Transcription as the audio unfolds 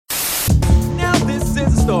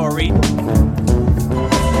story. I'm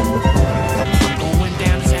going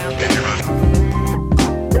downtown.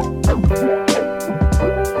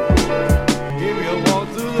 If you walk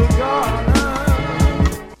through the garden.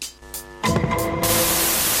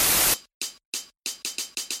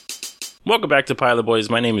 Welcome back to Pilot Boys.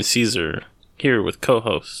 My name is Caesar. Here with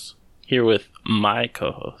co-hosts. Here with my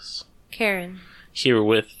co-hosts. Karen. Here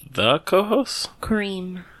with the co-hosts.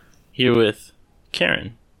 Kareem. Here with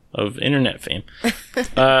Karen of internet fame.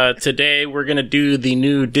 Today we're going to do the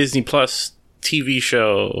new Disney Plus TV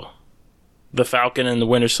show, The Falcon and the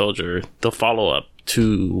Winter Soldier, the follow-up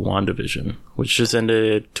to WandaVision, which just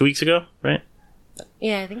ended 2 weeks ago, right?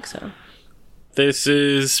 Yeah, I think so. This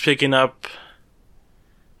is picking up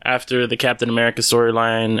after the Captain America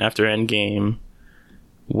storyline, after Endgame.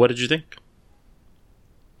 What did you think?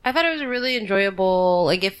 I thought it was a really enjoyable,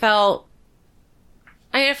 like, it felt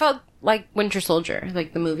like Winter Soldier,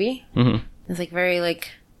 like the movie. Mm-hmm. It's like very,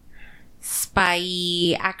 like,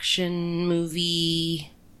 spy action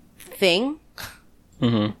movie thing.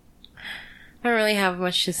 Mm-hmm. I don't really have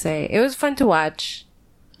much to say. It was fun to watch.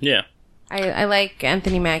 Yeah. I like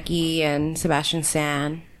Anthony Mackie and Sebastian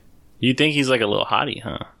Stan. You think he's like a little hottie,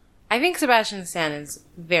 huh? I think Sebastian Stan is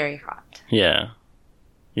very hot. Yeah.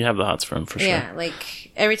 You have the hots for him, for sure. Yeah,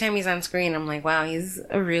 like, every time he's on screen, I'm like, wow, he's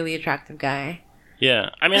a really attractive guy.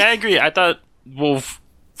 Yeah. I mean, I agree. I thought, well,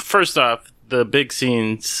 first off, the big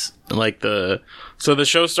scenes, like so the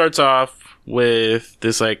show starts off with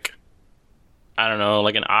this, like, I don't know,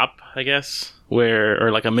 like an op, I guess,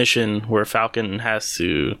 or like a mission where Falcon has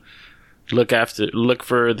to look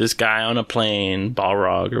for this guy on a plane,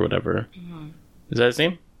 Balrog or whatever. Mm-hmm. Is that his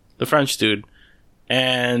name? The French dude.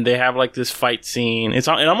 And they have like this fight scene. It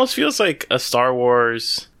almost feels like a Star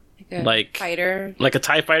Wars, like fighter, like a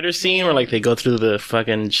TIE fighter scene where like they go through the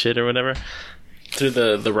fucking shit or whatever, through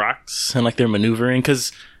the rocks, and like they're maneuvering.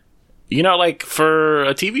 Because, you know, like for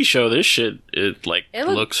a TV show, this shit it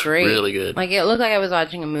looks great. Really good. Like it looked like I was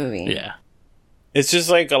watching a movie. Yeah, it's just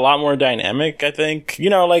like a lot more dynamic. I think, you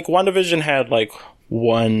know, like WandaVision had like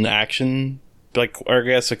one action, like, or I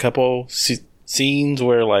guess a couple scenes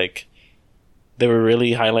where like they were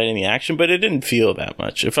really highlighting the action, but it didn't feel that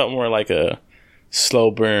much. It felt more like a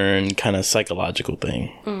slow burn kind of psychological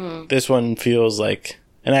thing. Mm-hmm. This one feels like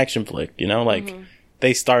an action flick, you know, like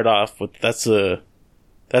they start off with that's the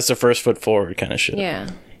first foot forward kind of shit. Yeah.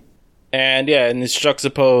 And it's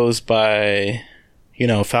juxtaposed by, you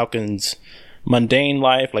know, Falcon's mundane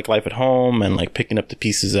life, like life at home, and like picking up the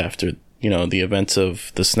pieces after, you know, the events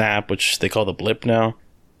of the snap, which they call the blip now,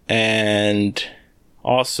 and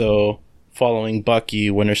also following Bucky,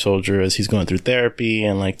 Winter Soldier, as he's going through therapy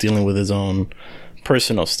and like dealing with his own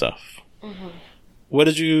personal stuff. Mm-hmm.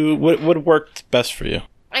 What worked best for you?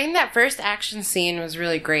 I think that first action scene was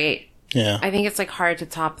really great. Yeah. I think it's like hard to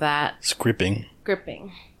top that. It's gripping.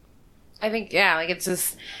 I think, yeah, like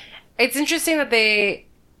it's interesting that they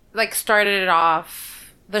like started it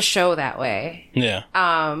off the show that way. Yeah.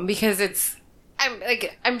 Because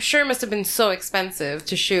I'm sure it must have been so expensive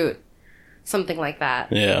to shoot something like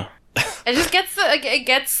that. Yeah. It just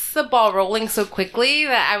gets the ball rolling so quickly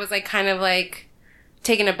that I was like kind of like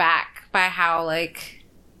taken aback by how like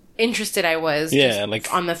interested I was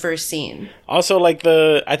like on the first scene. Also, like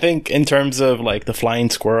I think in terms of like the flying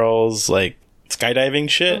squirrels, like skydiving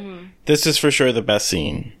shit, this is for sure the best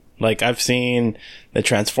scene. Like I've seen the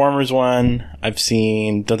Transformers one, don't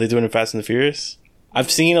they do it in Fast and the Furious?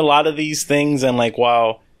 I've seen a lot of these things, and like,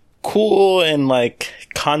 wow, cool and like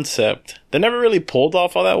concept, they never really pulled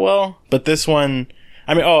off all that well. But this one,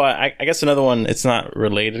 I mean, I guess another one, it's not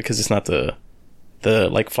related because it's not the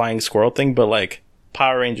like flying squirrel thing, but like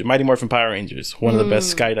Mighty Morphin Power Rangers, one of the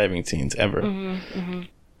best skydiving scenes ever.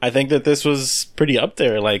 I think that this was pretty up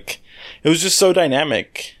there. Like, it was just so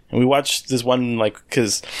dynamic. And we watched this one, like,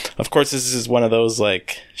 because of course this is one of those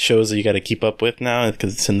like shows that you got to keep up with now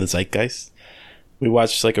because it's in the zeitgeist. We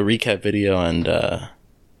watched like a recap video, and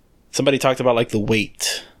somebody talked about like the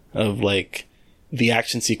weight of like the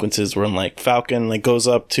action sequences where like Falcon like goes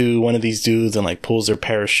up to one of these dudes and like pulls their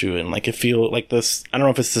parachute, and like it feels like this. I don't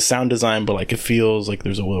know if it's the sound design, but like it feels like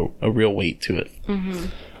there's a real weight to it. Mm-hmm.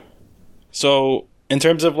 So in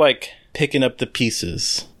terms of like picking up the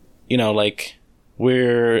pieces, you know, like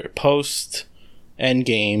we're post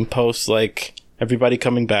Endgame, post like everybody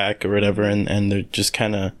coming back or whatever, and they're just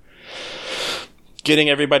kind of getting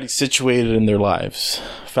everybody situated in their lives.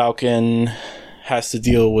 Falcon has to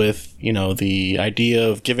deal with, you know, the idea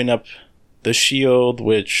of giving up the shield,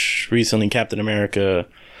 which recently Captain America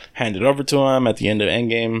handed over to him at the end of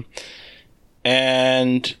Endgame.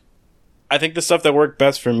 And I think the stuff that worked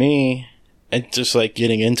best for me, and just like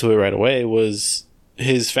getting into it right away, was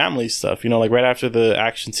his family stuff, you know, like right after the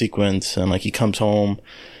action sequence and like he comes home,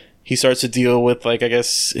 he starts to deal with like, I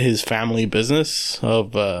guess, his family business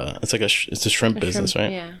of it's like it's a shrimp business,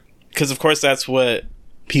 right? Yeah. Because of course that's what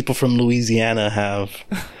people from Louisiana have,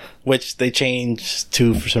 which they changed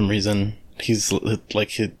to for some reason. He's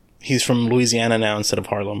like he's from Louisiana now instead of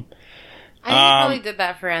Harlem. I think he probably did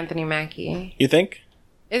that for Anthony Mackie. You think?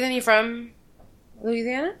 Isn't he from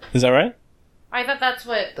Louisiana? Is that right? I thought that's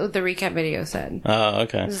what the recap video said. Oh,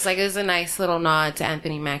 okay. It was a nice little nod to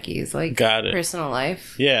Anthony Mackie's personal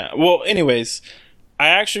life. Yeah. Well, anyways, I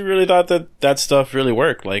actually really thought that stuff really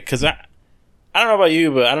worked. Like, because I don't know about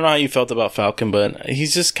you, but I don't know how you felt about Falcon, but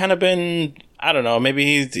he's just kind of been, I don't know,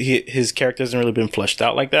 maybe his character hasn't really been fleshed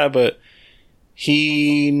out like that, but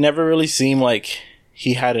he never really seemed like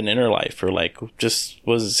he had an inner life or like just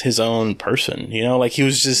was his own person, you know? Like he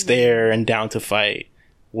was just there and down to fight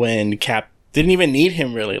when Cap didn't even need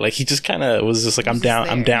him really. Like he just kind of was just like, I'm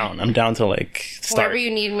down to like start. Wherever you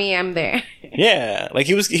need me, I'm there. Yeah. Like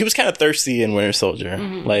he was kind of thirsty in Winter Soldier.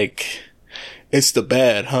 Mm-hmm. Like, it's the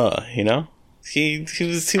bad, huh? You know? He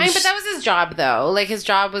was. I mean, but that was his job though. Like his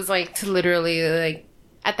job was like to literally like,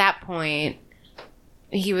 at that point,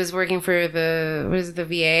 he was working for the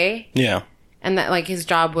VA? Yeah. And that, like, his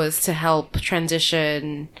job was to help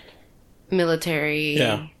transition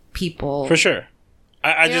military people. For sure.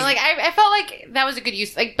 I felt like that was a good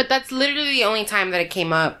use. Like, but that's literally the only time that it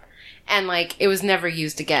came up. And, like, it was never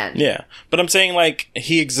used again. Yeah. But I'm saying, like,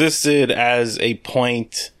 he existed as a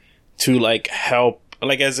point to, like, help,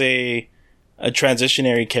 like, as a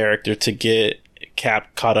transitionary character to get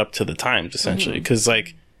Cap caught up to the times, essentially. Because,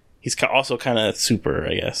 like, he's also kind of super,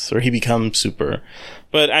 I guess. Or he becomes super.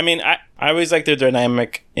 But, I mean, I always liked their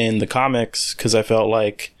dynamic in the comics because I felt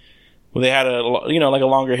like they had a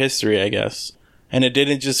longer history, I guess. And it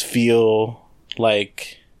didn't just feel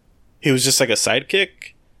like he was just like a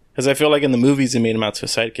sidekick. Because I feel like in the movies, they made him out to a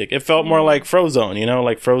sidekick. It felt more like Frozone, you know?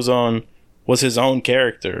 Like Frozone was his own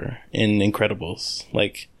character in Incredibles.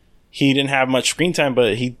 Like, he didn't have much screen time,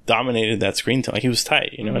 but he dominated that screen time. Like, he was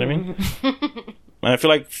tight, you know what I mean? And I feel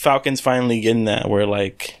like Falcon's finally getting that, where,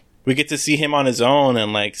 like, we get to see him on his own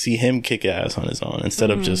and, like, see him kick ass on his own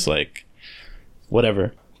instead of just, like,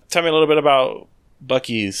 whatever. Tell me a little bit about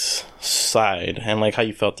Bucky's side and, like, how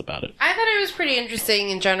you felt about it. I thought it was pretty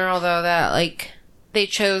interesting in general, though, that, like, they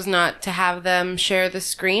chose not to have them share the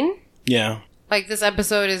screen. Yeah. Like, this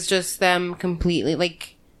episode is just them completely,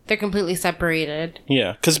 like, they're completely separated.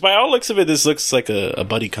 Yeah, because by all looks of it, this looks like a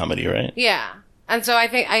buddy comedy, right? Yeah. And so I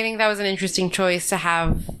think that was an interesting choice to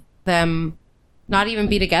have them not even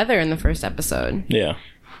be together in the first episode. Yeah.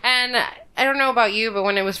 And I don't know about you, but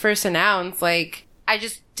when it was first announced, like, I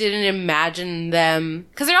just didn't imagine them,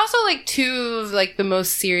 because they're also like two of like the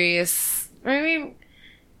most serious, maybe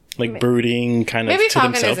like brooding kind of to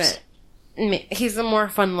Falcon themselves. Isn't. He's the more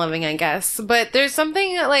fun-loving, I guess. But there's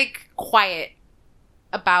something like quiet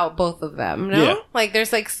about both of them. No, yeah. Like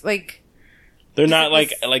there's like they're not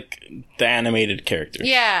like the animated characters.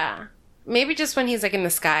 Yeah. Maybe just when he's like in the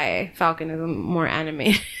sky, Falcon is more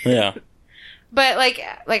animated. Yeah. But like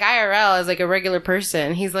IRL as like a regular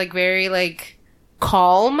person, he's like very like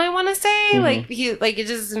calm, I want to say. Mm-hmm. Like he like it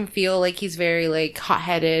just doesn't feel like he's very like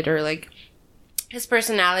hot-headed or like his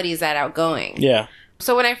personality is that outgoing. Yeah.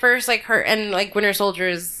 So when I first like heard and like Winter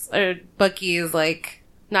Soldier Bucky is like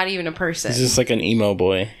not even a person. He's just like an emo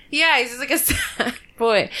boy. Yeah, he's just like a sad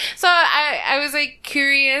boy. So I was like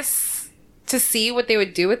curious to see what they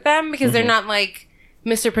would do with them because they're not like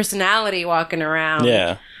Mr. Personality walking around.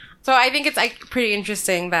 Yeah. So I think it's like pretty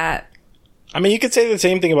interesting that. I mean, you could say the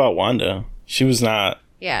same thing about Wanda. She was not.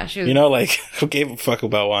 Yeah, she was. You know, like who gave a fuck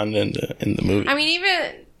about Wanda in the movie? I mean,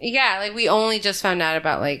 like we only just found out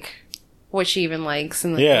about like what she even likes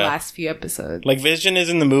in the last few episodes. Like Vision is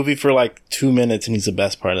in the movie for like 2 minutes, and he's the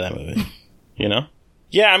best part of that movie. You know?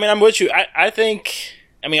 Yeah, I mean, I'm with you. I think.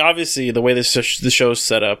 I mean, obviously the way the show's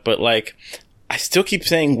set up, but like. I still keep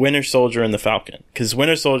saying Winter Soldier and the Falcon because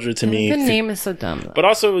Winter Soldier to me, the name is so dumb. Though. But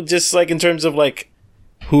also just like in terms of like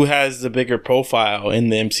who has the bigger profile in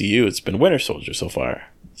the MCU, it's been Winter Soldier so far.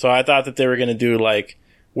 So I thought that they were gonna do like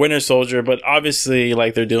Winter Soldier, but obviously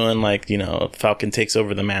like they're doing like, you know, Falcon takes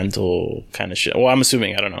over the mantle kind of shit. Well, I'm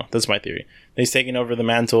assuming, I don't know. That's my theory. He's taking over the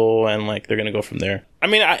mantle and like they're gonna go from there. I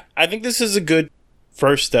mean, I think this is a good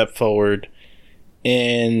first step forward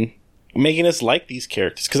in making us like these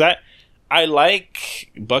characters because I like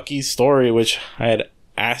Bucky's story, which I had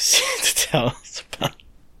asked you to tell us about.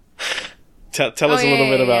 Tell us a little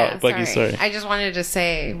bit about Bucky's story. I just wanted to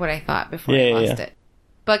say what I thought before I lost it.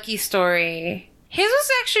 Bucky's story. His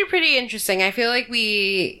was actually pretty interesting. I feel like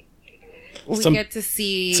we we get to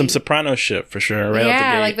see some Sopranos shit for sure. Right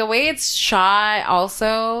yeah, like the way it's shot.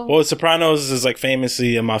 Also, well, Sopranos is like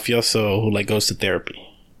famously a mafioso who like goes to therapy,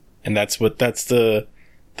 and that's the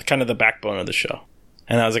kind of the backbone of the show.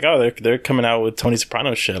 And I was like, oh, they're coming out with Tony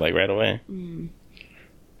Soprano shit like right away.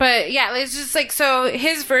 But yeah, it's just like, so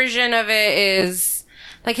his version of it is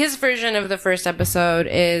like, his version of the first episode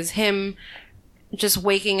is him just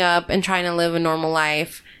waking up and trying to live a normal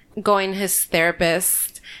life, going to his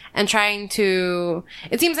therapist and trying to,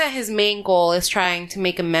 it seems that his main goal is trying to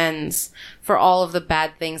make amends for all of the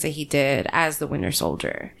bad things that he did as the Winter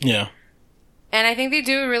Soldier. Yeah. And I think they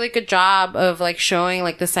do a really good job of like showing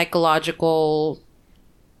like the psychological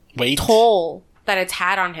toll that it's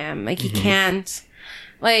had on him. Like he can't,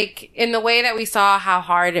 like in the way that we saw how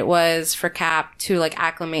hard it was for Cap to like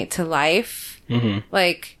acclimate to life.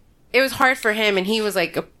 Like it was hard for him, and he was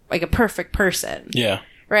like a perfect person. Yeah.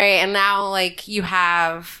 Right. And now like you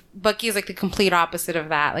have Bucky's like the complete opposite of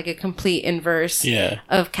that, like a complete inverse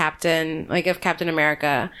of Captain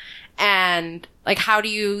America. And like, how do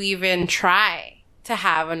you even try to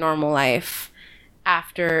have a normal life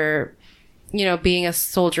after, you know, being a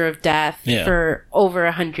soldier of death for over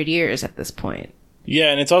 100 years at this point?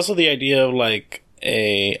 Yeah, and it's also the idea of like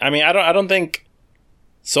I don't think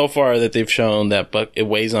so far that they've shown that it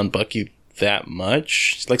weighs on Bucky that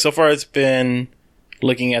much. Like so far it's been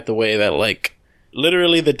looking at the way that like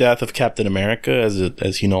literally the death of Captain America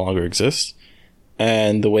as he no longer exists,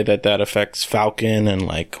 and the way that affects Falcon, and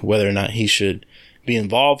like whether or not he should be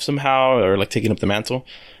involved somehow or like taking up the mantle.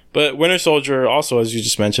 But Winter Soldier also, as you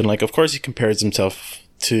just mentioned, like of course he compares himself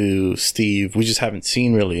to Steve. We just haven't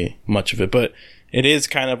seen really much of it, but it is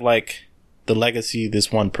kind of like the legacy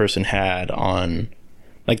this one person had on,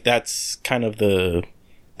 like that's kind of the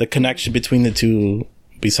connection between the two,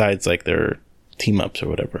 besides like their team ups or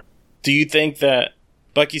whatever. Do you think that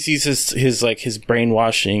Bucky sees his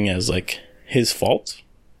brainwashing as like his fault,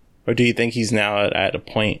 or do you think he's now at a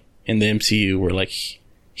point in the MCU where like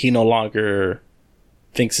he no longer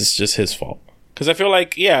thinks it's just his fault? Because I feel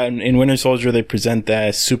like in Winter Soldier they present that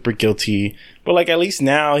as super guilty, but like at least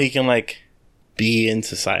now he can like be in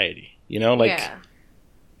society, you know, like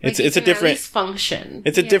it's a different, at least function.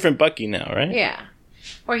 It's a different Bucky now, right? Yeah,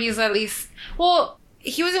 or he's at least, well,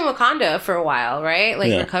 he was in Wakanda for a while, right?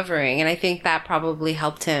 Like recovering, and I think that probably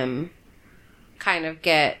helped him kind of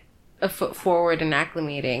get a foot forward and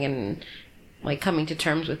acclimating and like coming to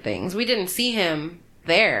terms with things. We didn't see him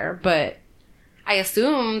there, but I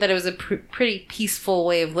assume that it was a pretty peaceful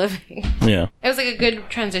way of living. Yeah, it was like a good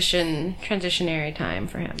transitionary time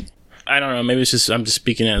for him. I don't know. Maybe it's just I'm just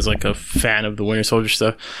speaking as like a fan of the Winter Soldier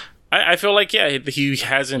stuff. I feel like he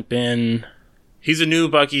hasn't been. He's a new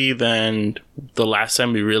Bucky than the last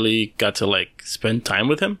time we really got to like spend time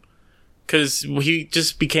with him, because he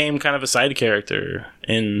just became kind of a side character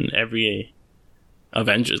in every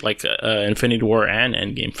Avengers, like Infinity War and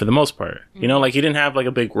Endgame for the most part. You know, like he didn't have like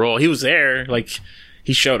a big role. He was there, like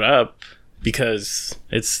he showed up because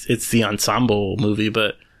it's the ensemble movie,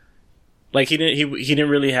 but like he didn't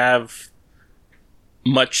really have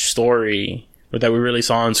much story that we really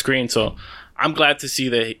saw on screen. So I'm glad to see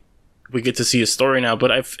that we get to see his story now,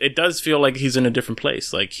 but it does feel like he's in a different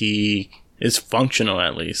place. Like he is functional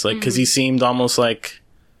at least, like because he seemed almost like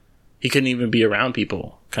he couldn't even be around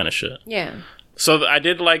people, kind of shit. Yeah. So I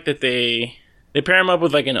did like that they pair him up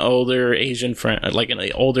with like an older Asian friend, like an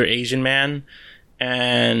older Asian man,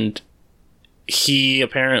 and he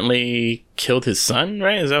apparently killed his son,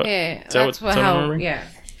 right? Is that yeah.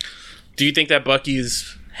 Do you think that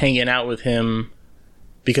Bucky's hanging out with him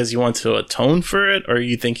because he wants to atone for it, or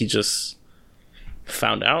you think he just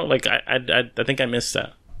found out? Like I think I missed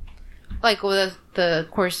that. Like with the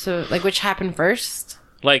course of like which happened first?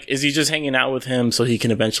 Like, is he just hanging out with him so he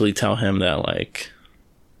can eventually tell him that, like...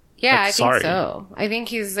 Yeah, like, I think so. I think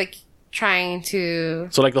he's, like, trying to...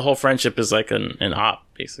 So, like, the whole friendship is, like, an op,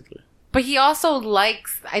 basically. But he also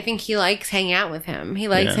likes... I think he likes hanging out with him. He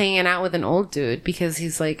likes hanging out with an old dude because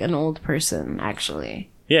he's, like, an old person,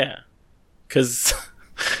 actually. Yeah. Because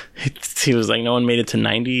he was like, no one made it to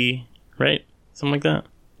 90, right? Something like that.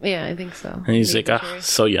 Yeah, I think so. And he's like,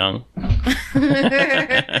 so young.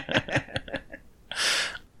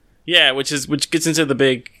 Yeah, which gets into the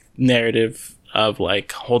big narrative of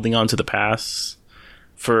like holding on to the past.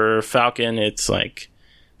 For Falcon, it's like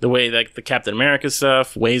the way like the Captain America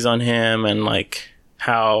stuff weighs on him, and like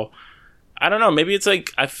how, I don't know, maybe it's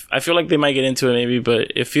like I feel like they might get into it maybe,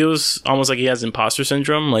 but it feels almost like he has imposter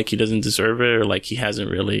syndrome, like he doesn't deserve it, or like he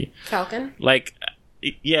hasn't really Falcon, like,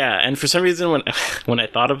 yeah. And for some reason when I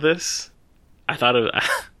thought of this, I thought of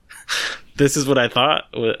this is what I thought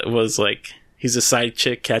was like, he's a side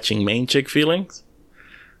chick catching main chick feelings.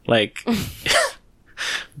 Like,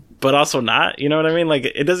 but also not, you know what I mean? Like,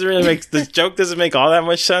 it doesn't really make, the joke doesn't make all that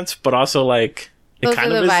much sense, but also, like, it Those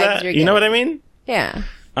kind are of the is vibes that. you're You know what I getting. mean? Yeah.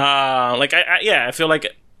 Like, I feel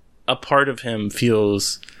like a part of him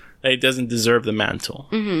feels that he doesn't deserve the mantle.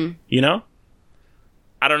 Mm-hmm. You know?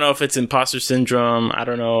 I don't know if it's imposter syndrome. I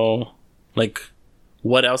don't know, like,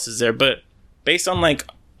 what else is there. But based on, like,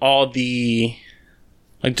 all the,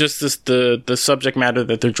 like, just the subject matter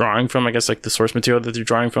that they're drawing from, I guess, like, the source material that they're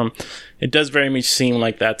drawing from, it does very much seem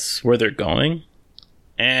like that's where they're going.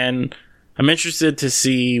 And I'm interested to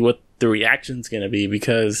see what the reaction's going to be,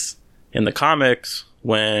 because in the comics,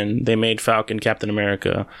 when they made Falcon Captain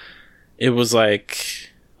America, it was like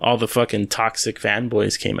all the fucking toxic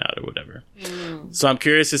fanboys came out or whatever. So I'm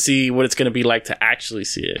curious to see what it's going to be like to actually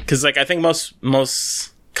see it. Because, like, I think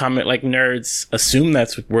most comic, like, nerds assume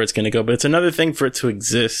that's where it's going to go, but it's another thing for it to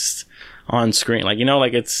exist on screen. Like, you know,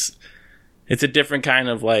 like, it's a different kind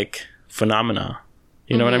of, like, phenomena.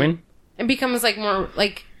 You know what I mean? It becomes, like, more,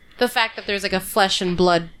 like, the fact that there's, like, a flesh and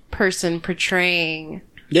blood person portraying.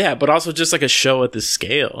 Yeah, but also just, like, a show at this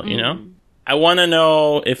scale, you know? I want to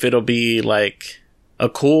know if it'll be, like, a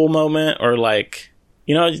cool moment or, like,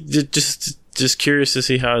 you know, just curious to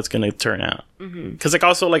see how it's going to turn out. Because, like,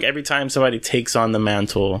 also, like, every time somebody takes on the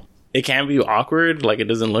mantle, it can be awkward. Like, it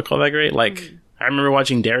doesn't look all that great. Like, I remember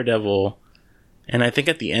watching Daredevil, and I think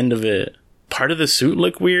at the end of it, part of the suit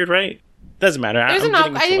looked weird, right? Doesn't matter. I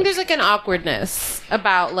think there's, like, an awkwardness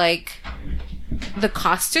about, like, the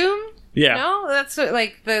costume. Yeah. No? That's,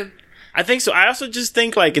 like, the... I think so. I also just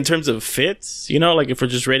think, like, in terms of fits, you know, like, if we're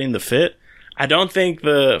just rating the fit, I don't think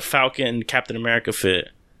the Falcon Captain America fit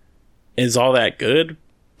is all that good,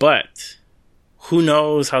 but who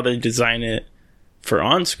knows how they design it for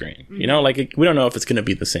on screen? You know, like, we don't know if it's going to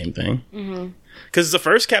be the same thing. Because the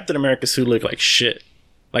first Captain America suit looked like shit.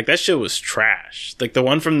 Like, that shit was trash. Like, the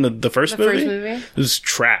one from the first movie? It was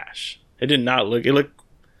trash. It did not look... It looked...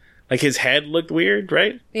 Like, his head looked weird,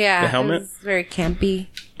 right? Yeah. The helmet? It was very campy.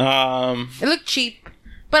 It looked cheap.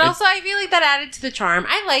 But also, I feel like that added to the charm.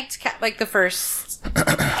 I liked, the first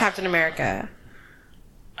Captain America.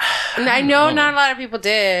 And I know not a lot of people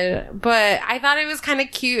did, but I thought it was kind of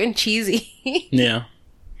cute and cheesy. Yeah.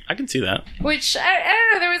 I can see that. Which, I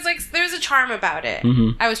don't know, there was a charm about it.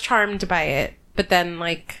 I was charmed by it. But then,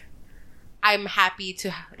 like, I'm happy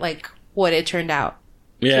to, like, what it turned out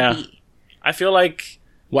to be. I feel like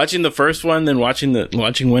watching the first one, then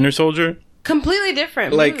watching Winter Soldier, completely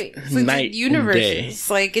different like, movie. It's night universes.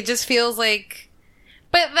 Like, it just feels like...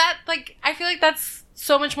 But that, like, I feel like that's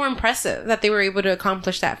so much more impressive that they were able to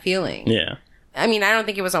accomplish that feeling. Yeah. I mean, I don't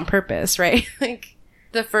think it was on purpose, right? Like,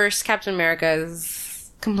 the first Captain America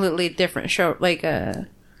is completely different show, like,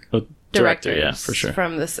 director, yeah, for sure.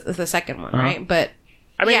 From the second one, right? But...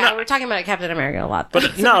 I mean, we're talking about Captain America a lot.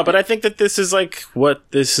 But no, but I think that this is, like, what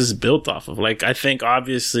this is built off of. Like, I think,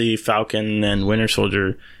 obviously, Falcon and Winter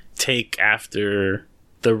Soldier take after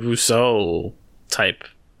the Rousseau type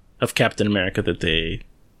of Captain America that they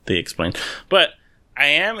explained. But I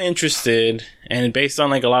am interested, and based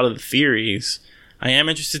on, like, a lot of the theories, I am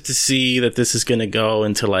interested to see that this is going to go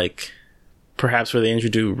into, like, perhaps where they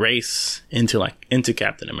introduce race into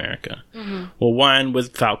Captain America. Well, one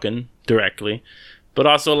with Falcon directly, but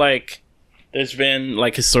also, like, there's been,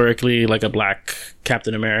 like, historically, like, a black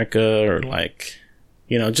Captain America, or, like,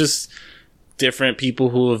 you know, just different people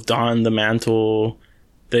who have donned the mantle.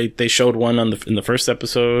 They showed one in the first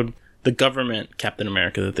episode, the government Captain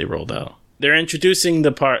America that they rolled out. They're introducing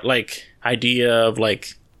the part, like, idea of,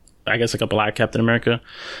 like, I guess, like, a black Captain America.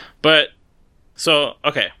 But, so,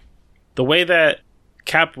 okay. The way that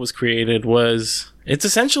Cap was created was, it's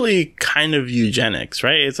essentially kind of eugenics,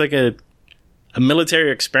 right? It's like a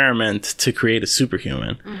military experiment to create a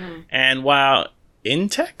superhuman. And while in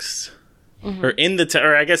text, or in the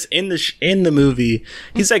or I guess in the movie,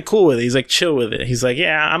 he's like cool with it. He's like chill with it. He's like,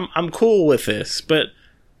 yeah, I'm cool with this. But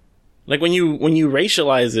like when you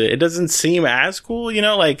racialize it, it doesn't seem as cool. You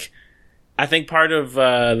know, like, I think part of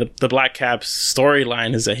the Black Cap's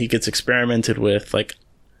storyline is that he gets experimented with, like,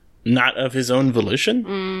 not of his own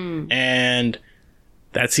volition, and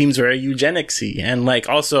that seems very eugenicsy. And, like,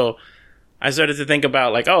 also, I started to think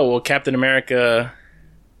about, like, oh, well, Captain America,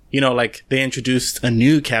 you know, like, they introduced a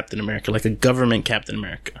new Captain America, like a government Captain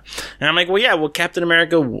America. And I'm like, well, yeah, well, Captain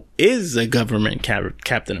America is a government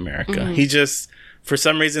Captain America. He just, for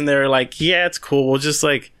some reason, they're like, yeah, it's cool. We'll just,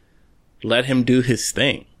 like, let him do his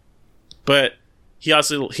thing. But he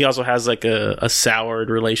also has, like, a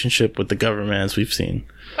soured relationship with the government, as we've seen.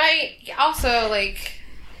 But also, like,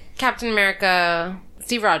 Captain America,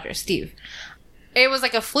 Steve Rogers, it was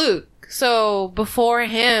like a fluke. So before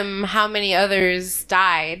him, how many others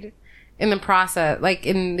died in the process, like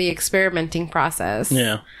in the experimenting process?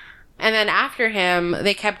 Yeah. And then after him,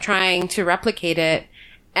 they kept trying to replicate it.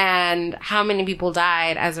 And how many people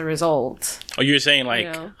died as a result? Oh, you're saying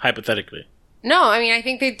hypothetically? No, I mean, I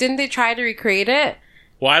think they try to recreate it.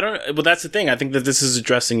 Well, that's the thing. I think that this is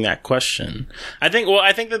addressing that question. I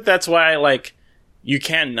think that that's why, you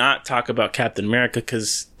cannot talk about Captain America,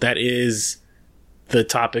 because that is the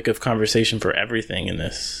topic of conversation for everything in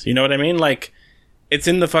this. You know what I mean? It's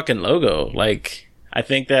in the fucking logo. I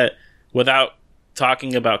think that without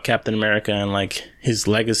talking about Captain America and his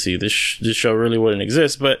legacy, this show really wouldn't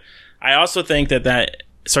exist. But I also think that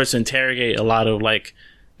starts to interrogate a lot of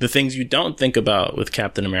the things you don't think about with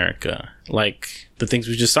Captain America, the things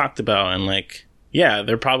we just talked about. And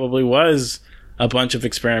there probably was a bunch of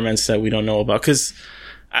experiments that we don't know about, because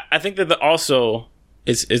I think that also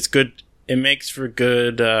it's good. It makes for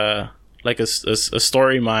good a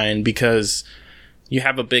story mind, because you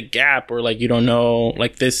have a big gap where you don't know,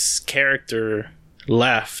 this character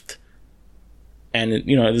left, and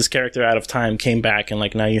this character out of time came back,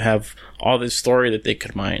 and now you have all this story that they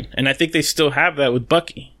could mine. And I think they still have that with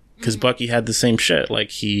Bucky, because Bucky had the same shit.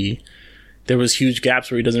 There was huge gaps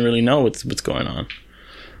where he doesn't really know what's going on.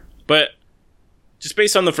 But just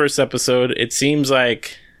based on the first episode, it seems I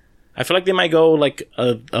feel like they might go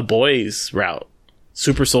a boys route,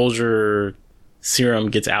 super soldier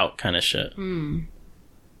serum gets out kind of shit.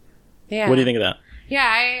 Yeah. What do you think of that?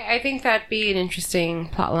 Yeah, I think that'd be an interesting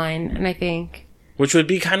plot line, and I think... Which would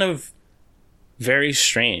be kind of very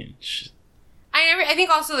strange. I think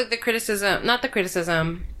also the criticism, not the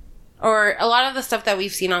criticism, or a lot of the stuff that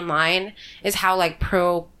we've seen online is how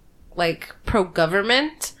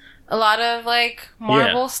pro-government a lot of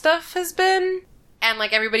Marvel stuff has been. And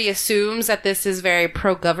everybody assumes that this is very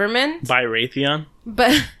pro-government. By Raytheon?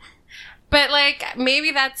 But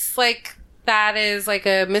maybe that's that is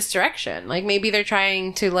a misdirection. Maybe they're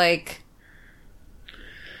trying to you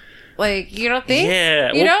don't think?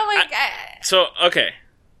 Yeah. You know, so okay.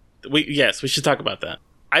 We should talk about that.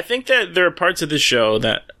 I think that there are parts of the show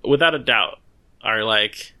that without a doubt are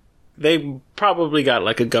they probably got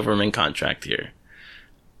a government contract here.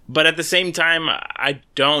 But at the same time, I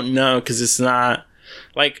don't know, because it's not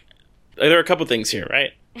there are a couple things here,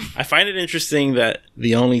 right? I find it interesting that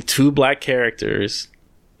the only 2 black characters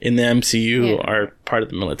in the MCU are part of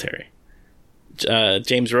the military.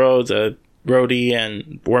 James Rhodes, Rhodey,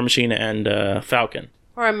 and War Machine, and Falcon.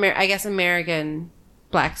 Or I guess American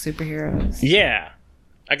black superheroes. Yeah.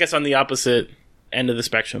 I guess on the opposite end of the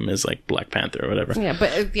spectrum is Black Panther or whatever. Yeah,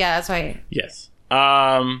 but that's why. Yes.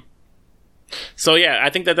 So yeah, I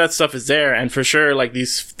think that stuff is there, and for sure,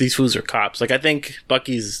 these fools are cops. I think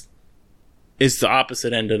Bucky's is the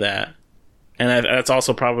opposite end of that, and that's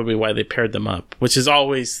also probably why they paired them up, which is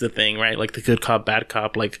always the thing, right? The good cop, bad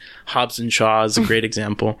cop. Hobbs and Shaw is a great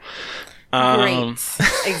example. Great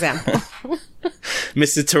example,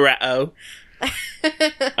 Mr. Toretto.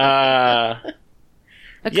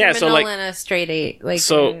 A criminal and a straight eight. I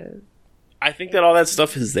think that all that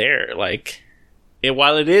stuff is there.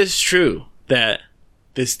 While it is true that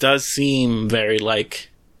this does seem very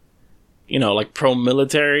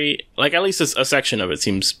pro-military, at least a section of it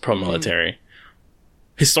seems pro-military.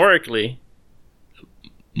 Historically,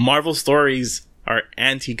 Marvel stories are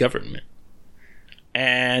anti-government.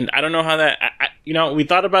 And I don't know how that... we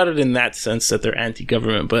thought about it in that sense that they're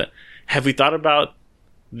anti-government, but have we thought about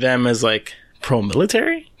them as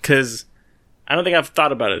pro-military? Because I don't think I've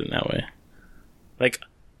thought about it in that way.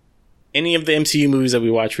 Any of the MCU movies that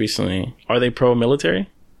we watched recently, are they pro-military?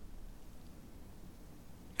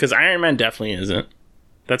 Because Iron Man definitely isn't.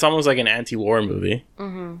 That's almost an anti-war movie.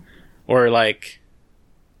 Mm-hmm. Or I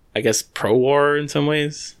guess pro-war in some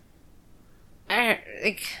ways. I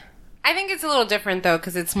think it's a little different though,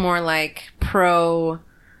 because it's more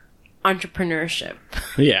pro-entrepreneurship.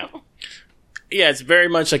 Yeah. Yeah, it's very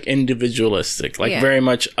much individualistic, very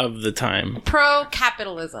much of the time.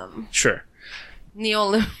 Pro-capitalism. Sure.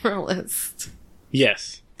 Neoliberalist.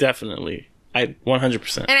 Yes, definitely.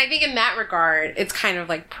 100%. And I think in that regard, it's kind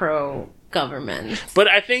of pro-government. But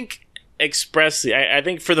I think expressly, I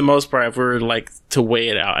think for the most part, if we're to weigh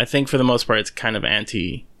it out, I think for the most part, it's kind of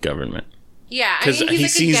anti-government. Yeah, I mean,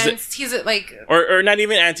 he's against, or not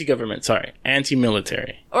even anti-government, sorry,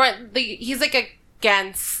 anti-military. Or he's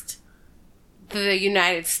against the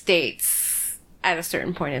United States at a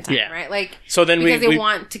certain point in time, right? So then because they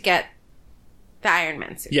want to get the Iron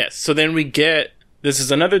Man suit. Yes, so then we get, this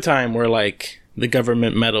is another time where the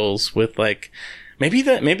government meddles with maybe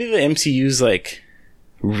the MCU's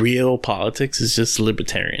real politics is just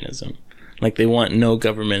libertarianism. Like, they want no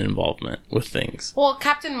government involvement with things. Well,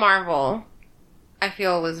 Captain Marvel, I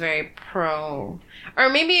feel, was very pro. Or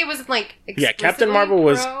maybe it wasn't, like, Captain Marvel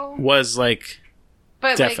was like,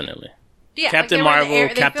 but definitely. Like, yeah, Captain Marvel,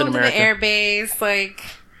 Captain America. The air base, like,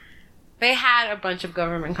 they had a bunch of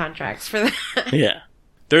government contracts for that. Yeah.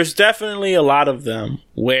 There's definitely a lot of them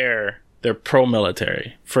where they're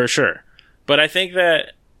pro-military, for sure. But I think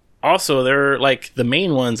that also they're, like, the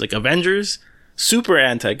main ones, like Avengers, super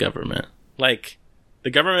anti-government. Like, the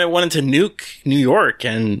government wanted to nuke New York,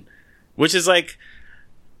 and which is, like,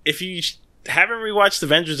 if you haven't rewatched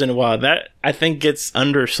Avengers in a while, that, I think, gets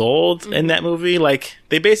undersold in that movie. Like,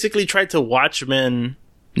 they basically tried to Watchmen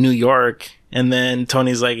New York, and then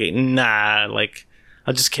Tony's like, nah, like,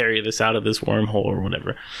 I'll just carry this out of this wormhole or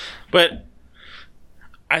whatever. But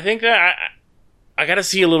I think that I gotta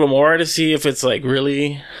see a little more to see if it's, like,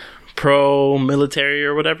 really pro-military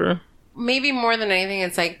or whatever. Maybe more than anything,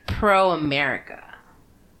 it's, like, pro-America.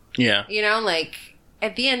 Yeah. You know, like,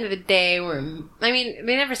 at the end of the day, they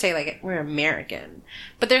never say, like, we're American.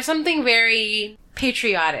 But there's something very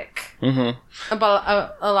patriotic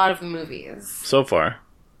about a lot of the movies. So far.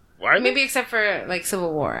 Maybe except for, like,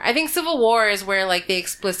 Civil War. I think Civil War is where, like, they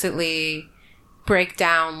explicitly break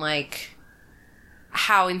down, like,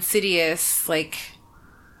 how insidious, like,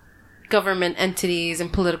 government entities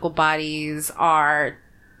and political bodies are.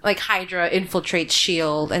 Like, Hydra infiltrates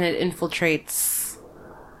S.H.I.E.L.D. and it infiltrates,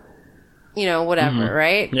 you know, whatever,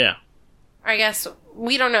 right? Yeah. I guess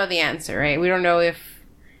we don't know the answer, right? We don't know if,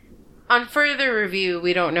 on further review,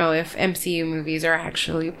 we don't know if MCU movies are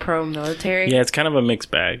actually pro-military. Yeah, it's kind of a mixed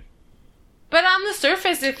bag. But on the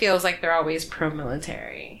surface, it feels like they're always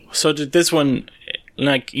pro-military. So did this one,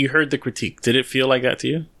 like, you heard the critique, did it feel like that to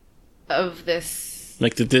you? Of this...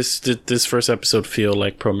 Like, did this first episode feel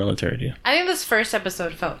like pro-military to you? I think this first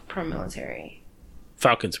episode felt pro-military.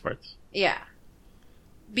 Falcon's parts. Yeah.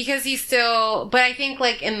 Because he's still... But I think,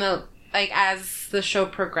 like, as the show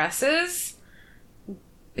progresses,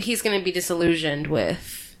 he's going to be disillusioned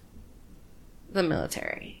with the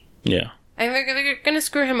military. Yeah. I think they're going to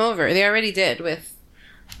screw him over. They already did with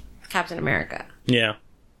Captain America. Yeah.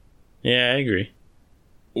 Yeah, I agree.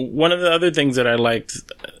 One of the other things that I liked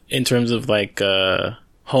in terms of, like,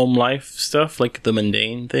 home life stuff, like the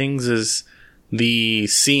mundane things, is the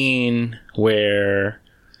scene where...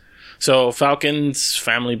 So Falcon's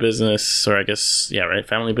family business, or I guess, yeah, right,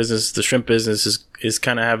 family business, the shrimp business is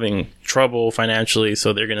kind of having trouble financially,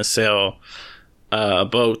 so they're going to sell a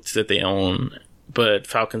boat that they own. But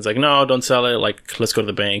Falcon's like, no, don't sell it. Like, let's go to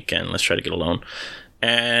the bank and let's try to get a loan.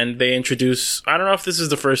 And they introduce, I don't know if this is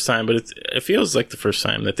the first time, but it feels like the first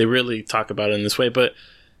time that they really talk about it in this way. But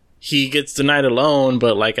he gets denied a loan,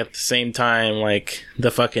 but, like, at the same time, like,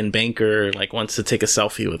 the fucking banker, like, wants to take a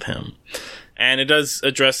selfie with him. And it does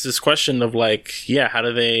address this question of, like, yeah, how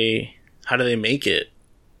do they make it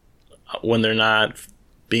when they're not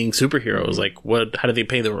being superheroes? Like, how do they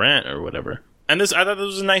pay the rent or whatever? And I thought this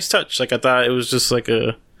was a nice touch. Like, I thought it was just, like,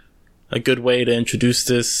 a good way to introduce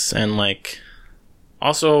this, and, like,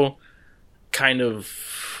 also kind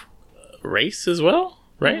of race as well,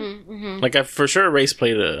 right? Mm-hmm, mm-hmm. Like, for sure race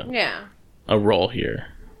played a role here,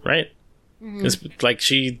 right? Mm-hmm. It's like,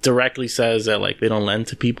 she directly says that, like, they don't lend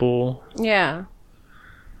to people. Yeah.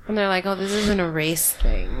 And they're like, oh, this isn't a race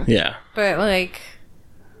thing. Yeah. But, like,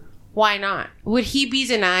 why not? Would he be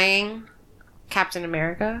denying Captain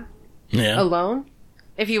America? Yeah. Alone?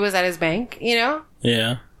 If he was at his bank, you know?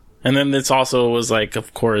 Yeah. And then this also was, like,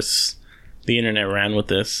 of course, the internet ran with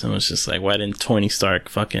this and was just like, why didn't Tony Stark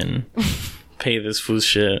fucking pay this fool's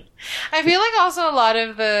shit? I feel like also a lot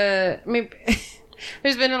of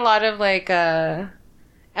there's been a lot of, like, at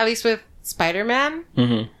least with Spider-Man,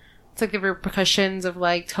 it's like the repercussions of,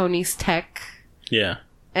 like, Tony's tech. Yeah.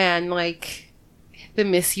 And, like, the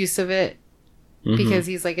misuse of it. Because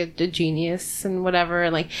he's, like, a genius and whatever.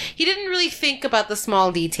 And, like, he didn't really think about the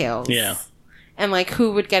small details. Yeah. And, like,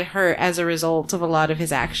 who would get hurt as a result of a lot of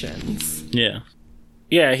his actions. Yeah.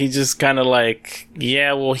 Yeah, he just kind of like,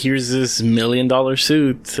 yeah, well, here's this $1 million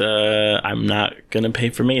suit. I'm not going to pay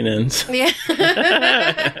for maintenance. Yeah.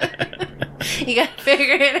 You got to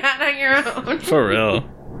figure it out on your own. For real.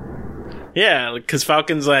 Yeah, because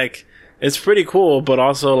Falcon's like, it's pretty cool, but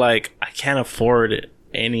also, like, I can't afford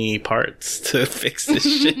any parts to fix this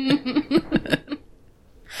shit. It's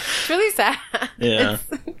really sad. Yeah.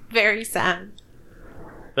 It's very sad.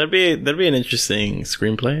 That'd be an interesting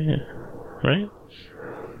screenplay, right?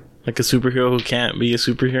 Like a superhero who can't be a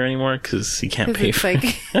superhero anymore because he can't pay for it.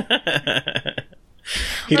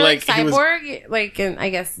 He, like Cyborg, like, in,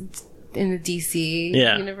 I guess, the DC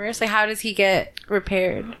universe? Like, how does he get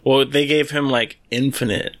repaired? Well, they gave him like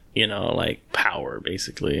infinite, like power.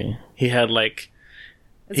 Basically, he had like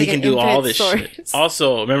he can do all this shit.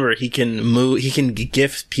 Also, remember, he can move. He can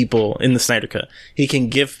gift people in the Snyder Cut. He can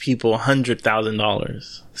give people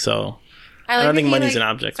 $100,000. So I don't think money's an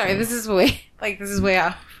object. Sorry, this is way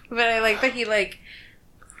off. But I like that he like.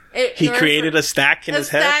 He created a stack in his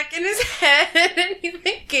head. And he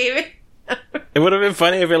like gave it. It would have been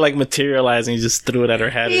funny if it like materialized and he just threw it at her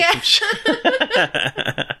head. Yeah.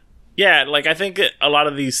 Yeah, like I think a lot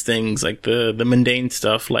of these things, like the mundane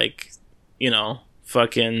stuff, like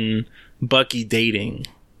fucking Bucky dating,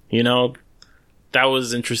 that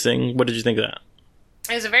was interesting. What did you think of that?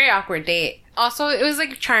 It was a very awkward date. Also, it was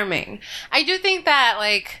like charming. I do think that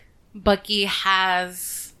like Bucky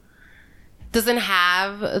doesn't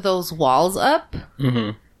have those walls up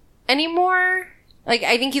anymore. Like,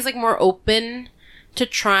 I think he's like more open to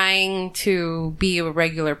trying to be a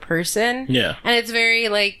regular person. Yeah. And it's very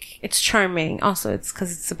like, it's charming. Also, it's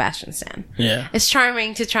because it's Sebastian Stan. Yeah. It's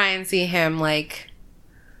charming to try and see him like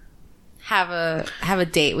have a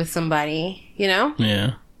date with somebody,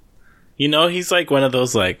 Yeah. He's like one of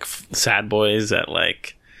those like sad boys that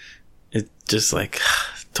like, it's just like,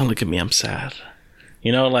 don't look at me, I'm sad.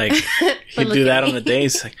 Like he'd do that on the day.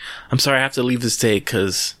 He's like, I'm sorry, I have to leave this date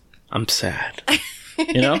because I'm sad.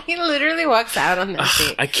 He literally walks out on that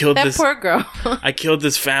date. I killed that poor girl. I killed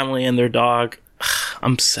this family and their dog.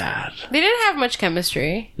 I'm sad. They didn't have much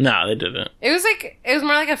chemistry. No, they didn't. It was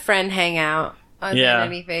more like a friend hangout than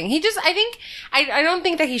anything. I don't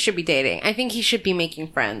think that he should be dating. I think he should be making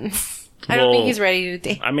friends. I don't think he's ready to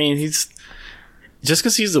date. I mean, just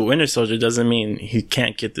because he's the Winter Soldier doesn't mean he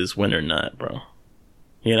can't get this winter nut, bro.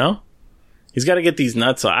 He's got to get these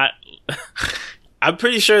nuts. So I'm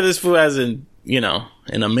pretty sure this fool has in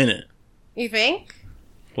a minute. You think?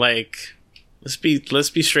 Like, let's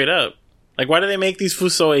be straight up. Like, why do they make these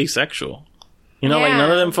fools so asexual? Like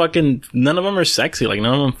none of them are sexy. Like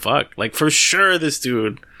none of them fuck. Like for sure, this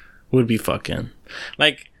dude would be fucking.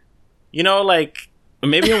 Like, like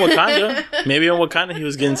maybe in Wakanda, he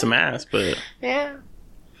was getting some ass, but yeah,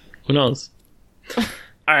 who knows? All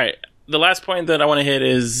right. The last point that I want to hit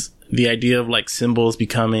is the idea of like symbols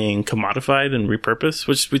becoming commodified and repurposed,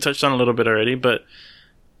 which we touched on a little bit already, but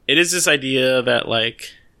it is this idea that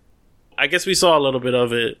like, I guess we saw a little bit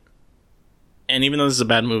of it. And even though this is a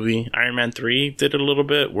bad movie, Iron Man 3 did it a little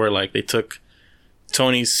bit where like they took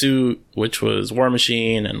Tony's suit, which was War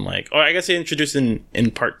Machine, and like, I guess they introduced it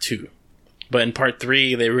in part 2, but in part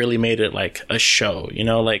 3, they really made it like a show,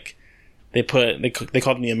 like they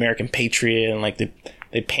called him the American Patriot, and like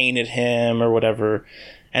they painted him or whatever.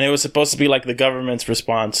 And it was supposed to be like the government's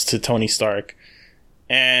response to Tony Stark.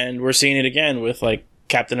 And we're seeing it again with like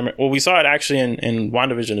Captain America. Well, we saw it actually in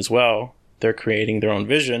WandaVision as well. They're creating their own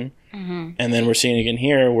vision. Mm-hmm. And then we're seeing it again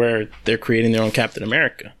here where they're creating their own Captain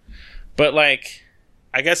America. But like,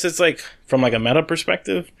 I guess it's like from like a meta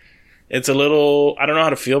perspective, it's a little, I don't know how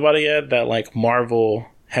to feel about it yet, that like Marvel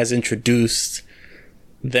has introduced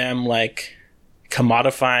them like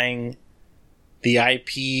commodifying the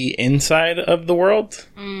IP inside of the world.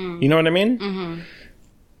 You know what I mean? Mm-hmm.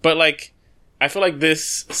 But like, I feel like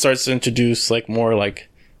this starts to introduce like more like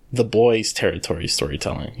the boys' territory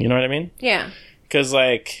storytelling. You know what I mean? Yeah. Because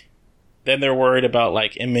like, then they're worried about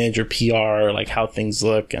like image or PR, or like how things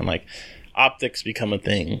look, and like optics become a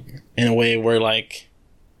thing in a way where like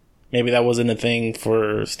maybe that wasn't a thing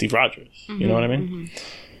for Steve Rogers. Mm-hmm, you know what I mean?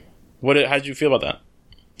 Mm-hmm. How did you feel about that?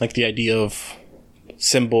 Like the idea of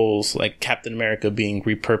symbols like Captain America being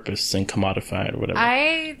repurposed and commodified or whatever.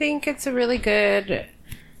 I think it's a really good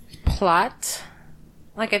plot.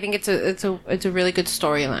 Like I think it's a really good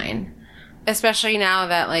storyline, especially now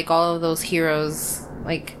that like all of those heroes,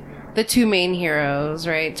 like the two main heroes,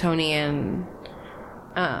 right, Tony and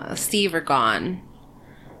Steve, are gone.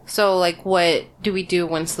 So like, what do we do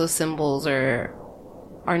once those symbols are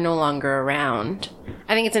no longer around?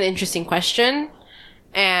 I think it's an interesting question,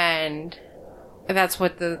 and that's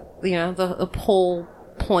what the whole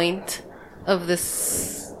point of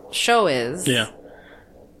this show is. Yeah.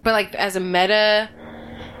 But like as a meta,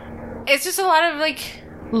 it's just a lot of like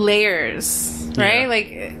layers, right? Yeah.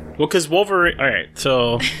 Like, well, because Wolverine. All right,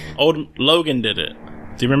 so old Logan did it.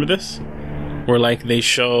 Do you remember this? Where like they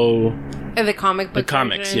show the comic book, the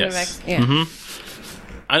comics, yes. Yeah.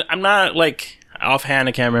 Mm-hmm. I'm not like offhand.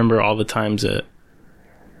 I can't remember all the times that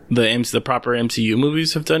the proper MCU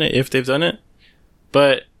movies have done it, if they've done it.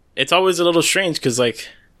 But it's always a little strange because like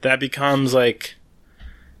that becomes like,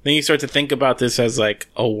 then you start to think about this as like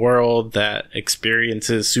a world that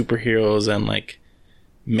experiences superheroes and like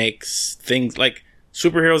makes things like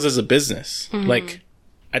superheroes as a business. Like,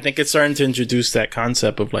 I think it's starting to introduce that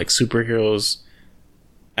concept of like superheroes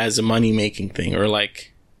as a money making thing, or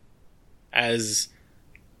like as,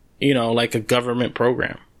 you know, like a government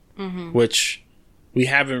program, which we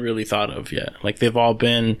haven't really thought of yet. Like, they've all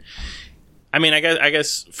been, I mean, I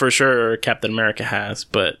guess for sure Captain America has,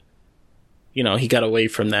 but, you know, he got away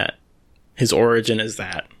from that. His origin is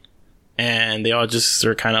that. And they all just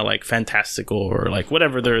are kind of like fantastical, or like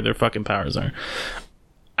whatever their fucking powers are.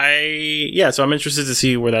 So I'm interested to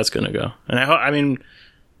see where that's going to go. And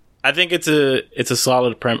I think it's a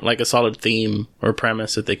solid a solid theme or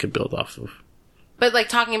premise that they could build off of. But like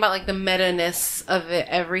talking about like the meta-ness of it,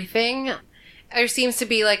 everything, there seems to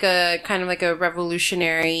be like a kind of like a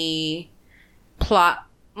revolutionary plot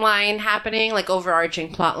line happening, like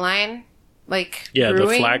overarching plot line. Like brewing,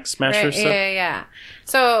 the Flag Smasher right? stuff. Yeah.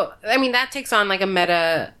 So I mean that takes on like a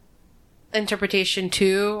meta interpretation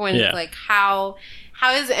too, when like how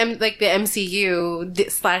is like the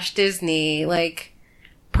MCU / Disney like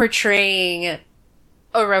portraying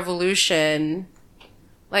a revolution,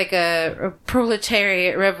 like a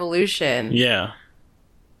proletariat revolution. Yeah.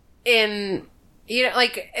 In, you know,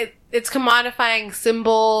 like it's commodifying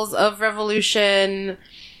symbols of revolution.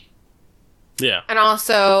 Yeah. And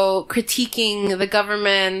also critiquing the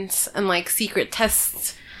government and like secret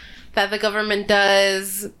tests that the government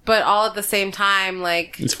does, but all at the same time,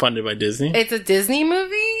 like, it's funded by Disney. It's a Disney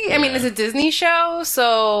movie. Yeah. I mean, it's a Disney show,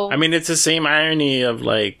 so I mean, it's the same irony of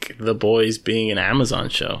like The Boys being an Amazon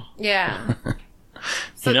show. Yeah.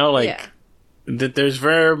 So, you know, like that there's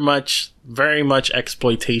very much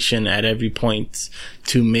exploitation at every point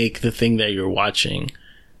to make the thing that you're watching,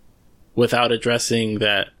 without addressing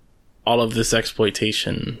that all of this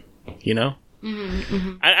exploitation, you know?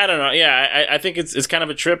 I don't know. Yeah, I think it's kind of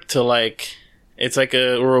a trip to like, it's like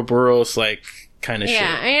a Ouroboros like kind of shit.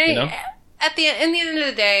 Yeah, you know? In the end of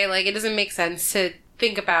the day, like, it doesn't make sense to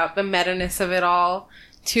think about the meta-ness of it all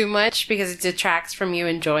too much, because it detracts from you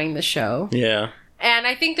enjoying the show. Yeah. And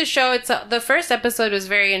I think the show, the first episode was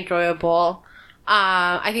very enjoyable.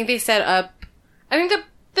 I think they set up, I think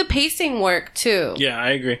the pacing worked too. Yeah,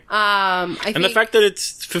 I agree. And the fact that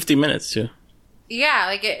it's 50 minutes too. Yeah,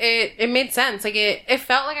 like it made sense. Like it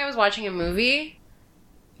felt like I was watching a movie,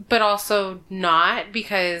 but also not,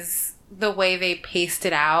 because the way they paced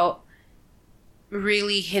it out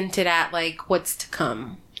really hinted at like what's to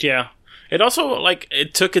come. Yeah. It also like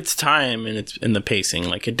it took its time in the pacing.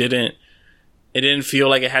 Like it didn't feel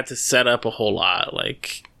like it had to set up a whole lot.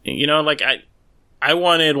 Like, you know, like I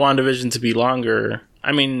wanted WandaVision to be longer.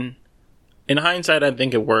 I mean, in hindsight, I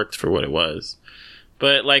think it worked for what it was.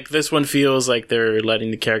 But, like, this one feels like they're letting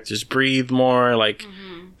the characters breathe more. Like,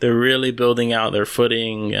 they're really building out their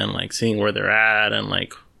footing and, like, seeing where they're at and,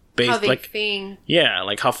 like, how they think. Yeah,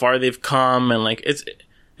 like, how far they've come. And, like, it's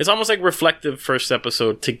almost, like, reflective first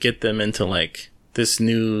episode to get them into, like, this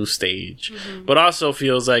new stage. But also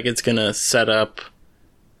feels like it's gonna set up,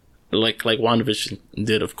 like WandaVision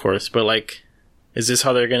did, of course. But, like, is this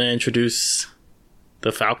how they're gonna introduce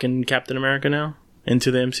the Falcon Captain America now into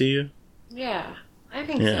the MCU? Yeah, I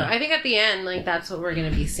think so. I think at the end, like, that's what we're going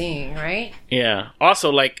to be seeing, right? Yeah. Also,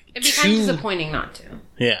 like, it'd be kind of disappointing not to.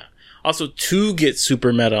 Yeah. Also, to get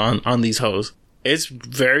super meta on these hoes, it's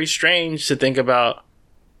very strange to think about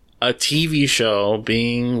a TV show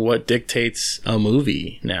being what dictates a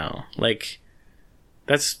movie now. Like,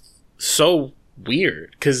 that's so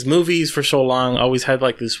weird, because movies for so long always had,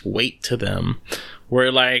 like, this weight to them,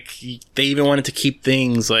 where, like, they even wanted to keep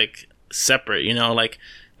things, like, separate, you know? Like,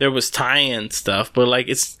 there was tie-in stuff, but, like,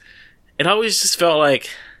 it always just felt like,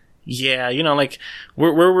 yeah, you know, like,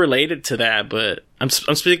 we're related to that, but I'm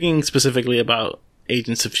speaking specifically about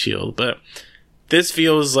Agents of S.H.I.E.L.D., but this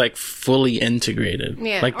feels, like, fully integrated.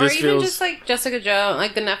 Yeah, like, or even feels just, like, Jessica Jones,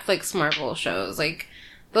 like, the Netflix Marvel shows, like,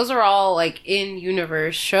 those are all, like,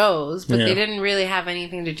 in-universe shows, but they didn't really have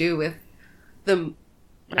anything to do with them.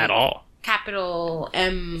 Like, at all. Capital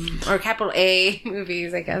M or capital A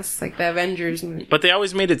movies, I guess, like the Avengers movies. But they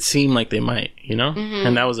always made it seem like they might, you know?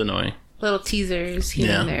 And that was annoying. Little teasers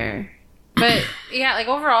here and there. But yeah, like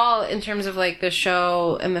overall, in terms of like the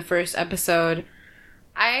show and the first episode,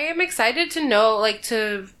 I am excited to know, like,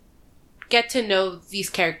 to get to know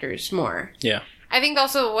these characters more. Yeah. I think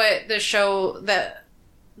also what the show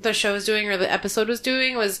is doing, or the episode was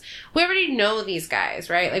doing, was we already know these guys,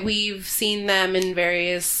 right? Like, we've seen them in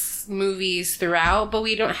various movies throughout, but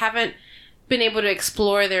we haven't been able to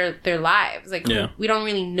explore their lives. Like, we don't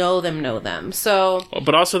really know them. So,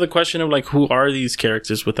 but also the question of, like, who are these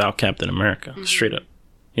characters without Captain America? Straight up,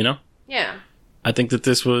 you know? Yeah. I think that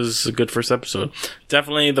this was a good first episode.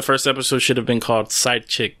 Definitely the first episode should have been called Side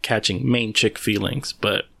Chick Catching Main Chick Feelings,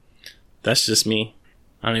 but that's just me.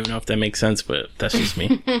 I don't even know if that makes sense, but that's just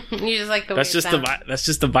me. You just like the way that's just the vibe. That's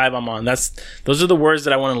just the vibe I'm on. Those are the words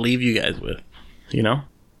that I want to leave you guys with, you know?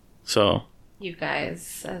 So you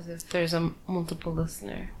guys, as if there's a multiple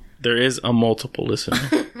listener. There is a multiple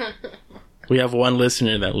listener. We have one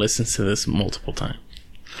listener that listens to this multiple times.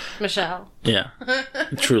 Michelle. Yeah.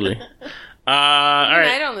 Truly. All right.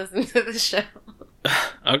 I don't listen to the show.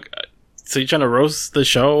 Okay. So you're trying to roast the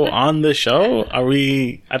show on the show?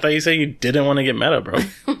 I thought you said you didn't want to get meta, bro.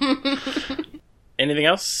 Anything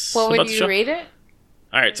else? What would you rate it?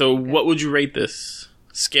 All right. So what would you rate this?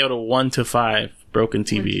 Scale to 1 to 5. Broken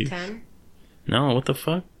TV. 1 to 10? No. What the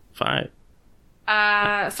fuck? 5.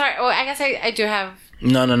 Sorry. Well, I guess I do have.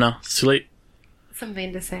 No. It's too late.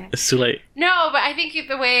 Something to say. It's too late. No, but I think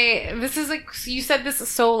the way this is like, you said this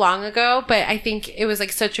so long ago, but I think it was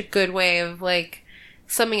like such a good way of like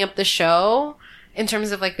summing up the show in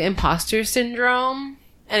terms of like the imposter syndrome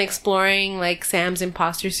and exploring like Sam's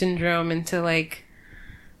imposter syndrome into like.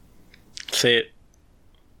 Say it.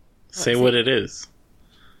 Say what it is.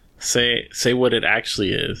 Say what it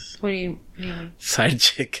actually is. What do you mean? Side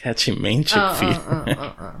chick catching main chick feet.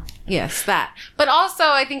 Yes, that. But also,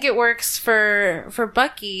 I think it works for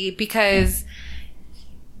Bucky because,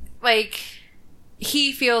 like,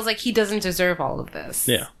 he feels like he doesn't deserve all of this.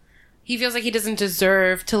 Yeah. He feels like he doesn't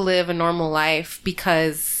deserve to live a normal life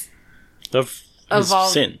because of all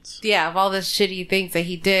sins. Yeah, of all the shitty things that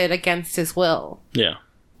he did against his will. Yeah.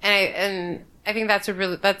 And I think that's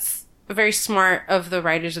very smart of the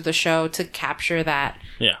writers of the show to capture that.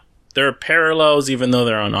 Yeah. There are parallels, even though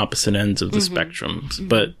they're on opposite ends of the spectrums,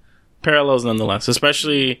 but parallels nonetheless,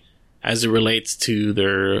 especially as it relates to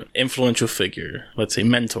their influential figure, let's say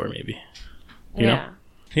mentor, maybe. You know?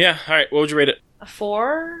 Yeah. All right. What would you rate it? A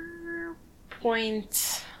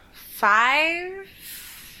 4.5.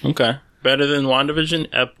 Okay. Better than WandaVision,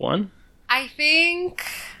 Ep 1? I think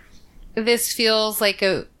this feels like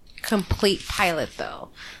a complete pilot, though.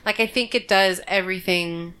 Like, I think it does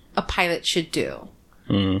everything a pilot should do.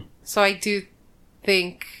 Mm. So I do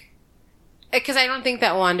think, because I don't think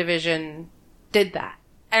that WandaVision did that.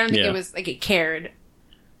 I don't think it was like it cared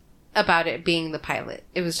about it being the pilot.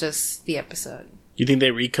 It was just the episode. You think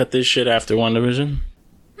they recut this shit after WandaVision?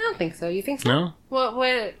 I don't think so. You think so? No.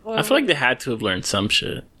 What I feel like they had to have learned some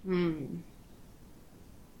shit.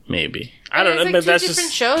 Maybe. I don't know. Like but that's two different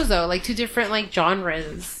just shows, though. Like two different like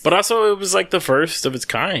genres. But also, it was like the first of its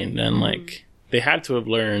kind, and like they had to have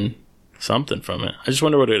learned something from it. I just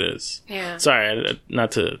wonder what it is. Yeah. Sorry,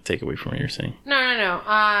 not to take away from what you're saying. No.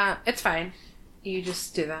 It's fine. You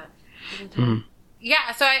just do that.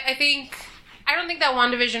 Yeah. So I think I don't think that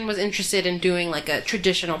WandaVision was interested in doing like a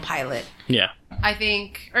traditional pilot. Yeah. I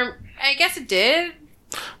think, or I guess it did.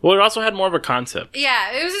 Well, it also had more of a concept. Yeah,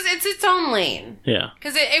 it's its own lane. Yeah.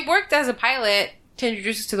 Because it worked as a pilot to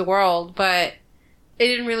introduce us to the world, but it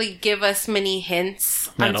didn't really give us many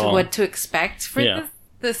hints onto what to expect for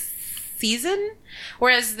the season.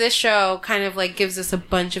 Whereas this show kind of like gives us a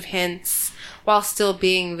bunch of hints while still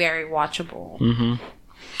being very watchable. Mm-hmm.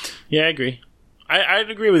 Yeah, I agree. I'd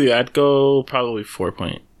agree with you. I'd go probably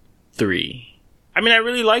 4.3. I mean, I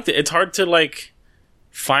really liked it. It's hard to like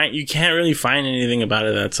you can't really find anything about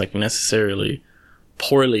it that's like necessarily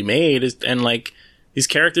poorly made, and like these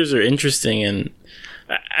characters are interesting, and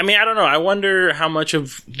I mean, I don't know, I wonder how much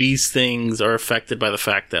of these things are affected by the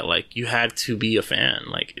fact that like you had to be a fan.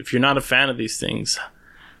 Like if you're not a fan of these things,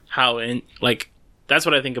 that's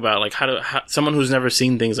what I think about, like how someone who's never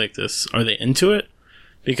seen things like this, are they into it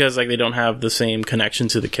because like they don't have the same connection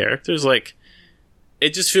to the characters? Like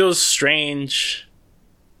it just feels strange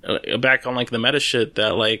back on like the meta shit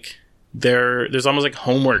that like there's almost like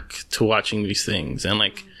homework to watching these things, and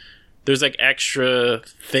like there's like extra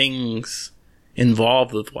things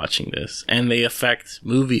involved with watching this, and they affect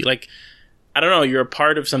movie. Like I don't know, you're a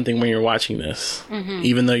part of something when you're watching this,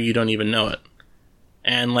 even though you don't even know it,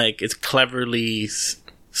 and like it's cleverly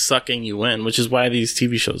sucking you in, which is why these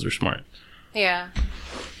TV shows are smart. Yeah,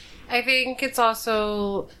 I think it's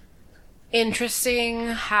also interesting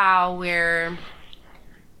how we're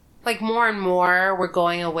like more and more we're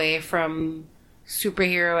going away from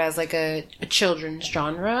superhero as like a children's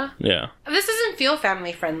genre. Yeah. This doesn't feel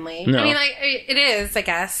family friendly. No. I mean, like it is, I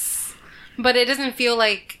guess, but it doesn't feel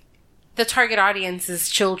like the target audience is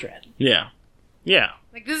children. Yeah. Yeah.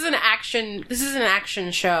 Like this is an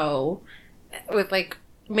action show with like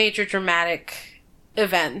major dramatic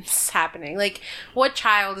events happening. Like what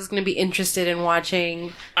child is going to be interested in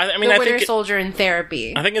watching the Winter Soldier in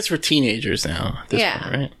therapy? I think it's for teenagers now at this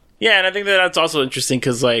point, right? Yeah, and I think that that's also interesting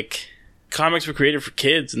because, like, comics were created for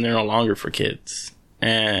kids and they're no longer for kids.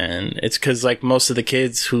 And it's because, like, most of the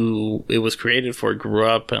kids who it was created for grew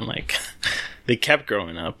up and, like, they kept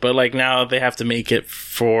growing up. But, like, now they have to make it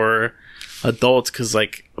for adults because,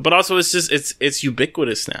 like, but also it's just, it's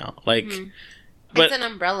ubiquitous now. Like, but it's an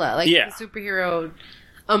umbrella, like, the superhero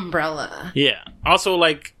umbrella. Yeah. Also,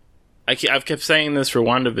 like, I've kept saying this for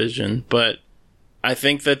WandaVision, but I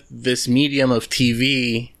think that this medium of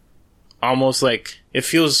TV almost, like, it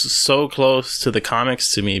feels so close to the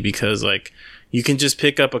comics to me because, like, you can just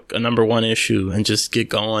pick up a number one issue and just get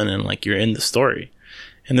going and, like, you're in the story.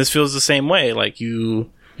 And this feels the same way. Like,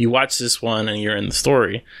 you watch this one and you're in the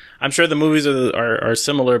story. I'm sure the movies are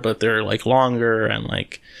similar, but they're, like, longer and,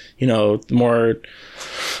 like, you know, more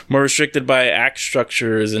restricted by act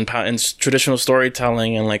structures and traditional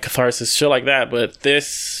storytelling and, like, catharsis, shit like that. But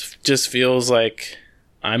this just feels like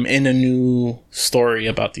I'm in a new story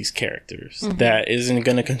about these characters that isn't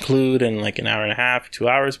going to conclude in, like, an hour and a half, 2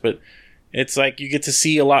 hours, but it's like you get to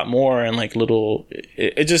see a lot more and, like, little...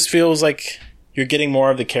 It just feels like you're getting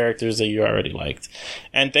more of the characters that you already liked.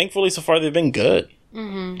 And thankfully, so far, they've been good.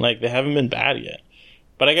 Like, they haven't been bad yet.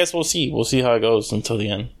 But I guess we'll see. We'll see how it goes until the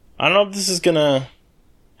end. I don't know if this is going to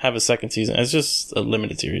have a second season. It's just a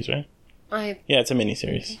limited series, right? Yeah, it's a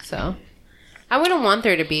mini-series. I think so. I wouldn't want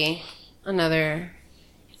there to be another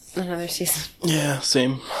season. Yeah,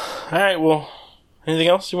 same. All right, well, anything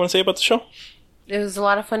else you want to say about the show? It was a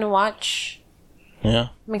lot of fun to watch. Yeah.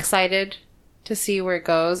 I'm excited to see where it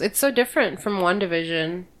goes. It's so different from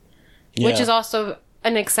WandaVision, which is also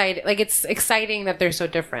it's exciting that they're so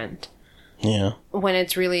different. Yeah. When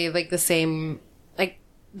it's really, like, the same, like,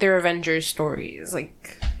 they're Avengers stories,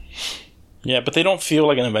 like. Yeah, but they don't feel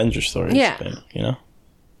like an Avengers story. Yeah. Thing, you know?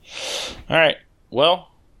 All right.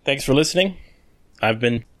 Well, thanks for listening. I've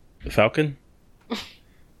been Falcon.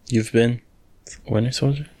 You've been Winter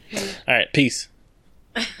Soldier. All right. Peace.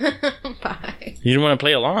 Bye. You didn't want to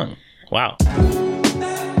play along. Wow.